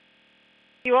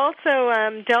You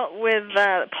also dealt with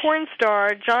porn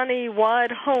star Johnny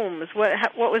Wad Holmes. What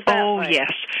was that like? Oh,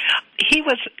 yes. He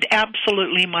was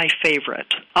absolutely my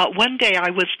favorite. One day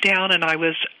I was down and I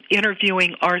was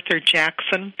interviewing Arthur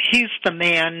Jackson. He's the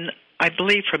man, I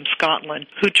believe, from Scotland,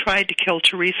 who tried to kill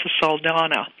Teresa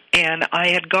Saldana. And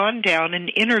I had gone down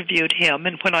and interviewed him,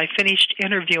 and when I finished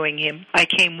interviewing him, I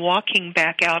came walking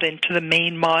back out into the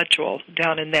main module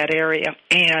down in that area.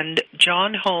 And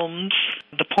John Holmes,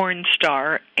 the porn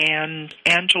star, and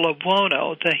Angela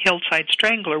Buono, the Hillside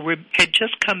Strangler, had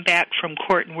just come back from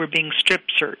court and were being strip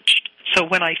searched. So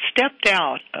when I stepped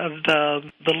out of the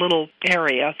little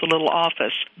area, the little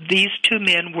office, these two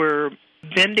men were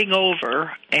bending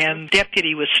over, and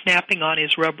deputy was snapping on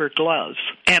his rubber gloves.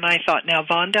 And I thought, now,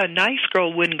 Vonda, a nice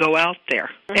girl wouldn't go out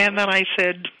there. And then I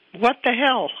said, what the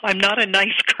hell? I'm not a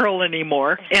nice girl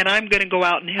anymore, and I'm going to go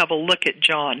out and have a look at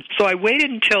John. So I waited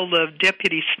until the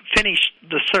deputies finished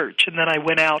the search, and then I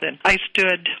went out and I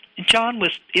stood. John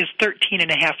is 13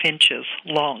 and a half inches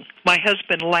long. My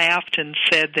husband laughed and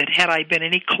said that had I been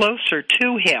any closer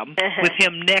to him, with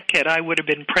him naked, I would have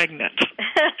been pregnant.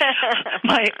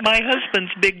 My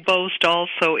husband's big boast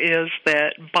also is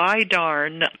that, by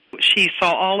darn, she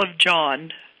saw all of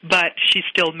John, but she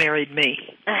still married me.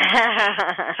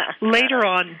 Later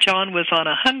on, John was on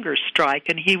a hunger strike,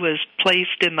 and he was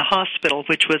placed in the hospital,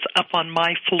 which was up on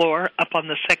my floor, up on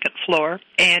the second floor.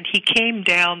 And he came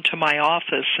down to my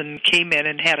office and came in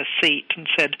and had a seat and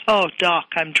said, "Oh, Doc,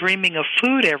 I'm dreaming of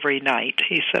food every night."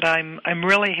 He said, I'm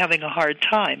really having a hard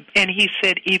time. And he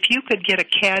said, "If you could get a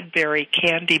Cadbury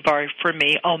candy bar for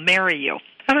me, I'll marry you."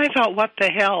 And I thought, what the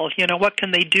hell? What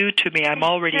can they do to me? I'm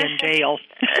already in jail.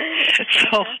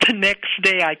 So the next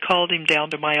day I called him down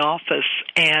to my office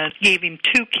and gave him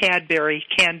 2 Cadbury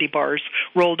candy bars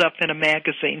rolled up in a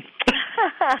magazine.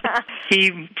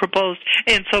 He proposed,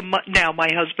 and so now my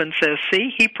husband says, see,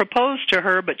 he proposed to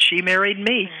her, but she married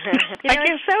me.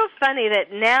 It's so funny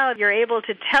that now you're able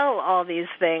to tell all these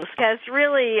things, because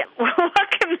really,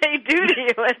 what can they do to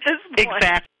you at this point?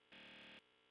 Exactly.